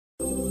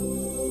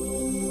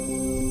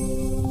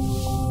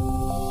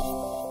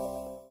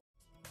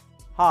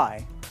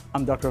Hi,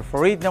 I'm Dr.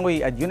 Farid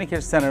Nawi at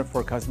Unicare Center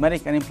for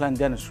Cosmetic and Implant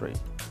Dentistry.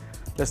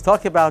 Let's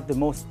talk about the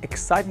most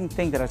exciting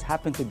thing that has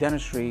happened to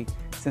dentistry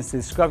since the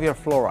discovery of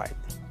fluoride.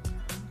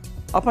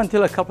 Up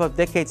until a couple of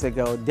decades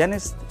ago,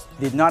 dentists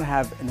did not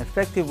have an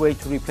effective way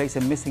to replace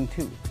a missing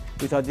tooth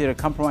without either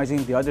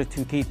compromising the other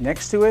two teeth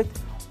next to it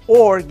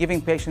or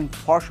giving patients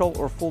partial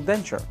or full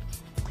denture.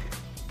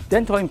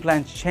 Dental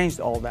implants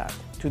changed all that.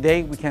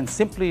 Today, we can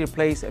simply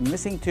replace a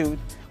missing tooth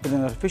with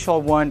an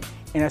artificial one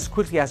in as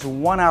quickly as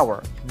 1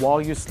 hour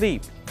while you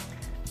sleep.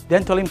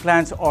 Dental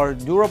implants are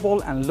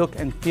durable and look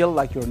and feel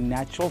like your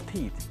natural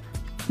teeth.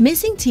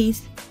 Missing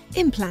teeth,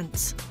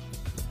 implants.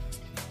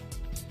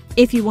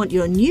 If you want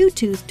your new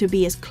tooth to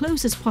be as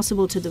close as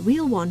possible to the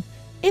real one,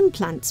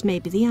 implants may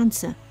be the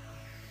answer.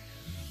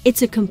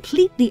 It's a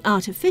completely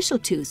artificial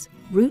tooth,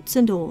 roots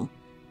and all.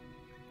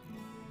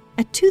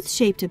 A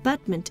tooth-shaped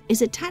abutment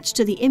is attached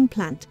to the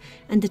implant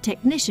and the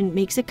technician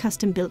makes a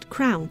custom-built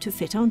crown to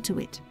fit onto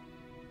it.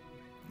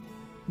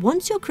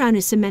 Once your crown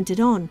is cemented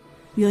on,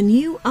 your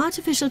new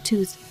artificial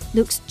tooth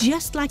looks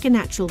just like a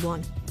natural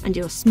one and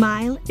your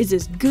smile is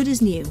as good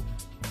as new.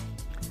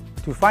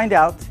 To find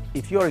out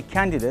if you're a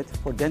candidate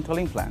for dental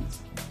implants,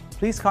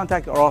 please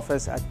contact our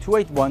office at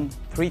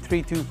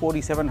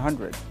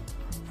 281-332-4700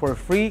 for a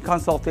free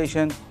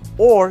consultation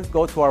or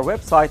go to our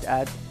website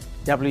at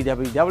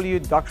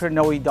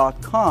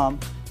www.DrNoie.com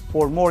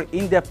for more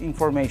in-depth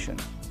information.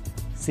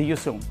 See you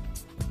soon.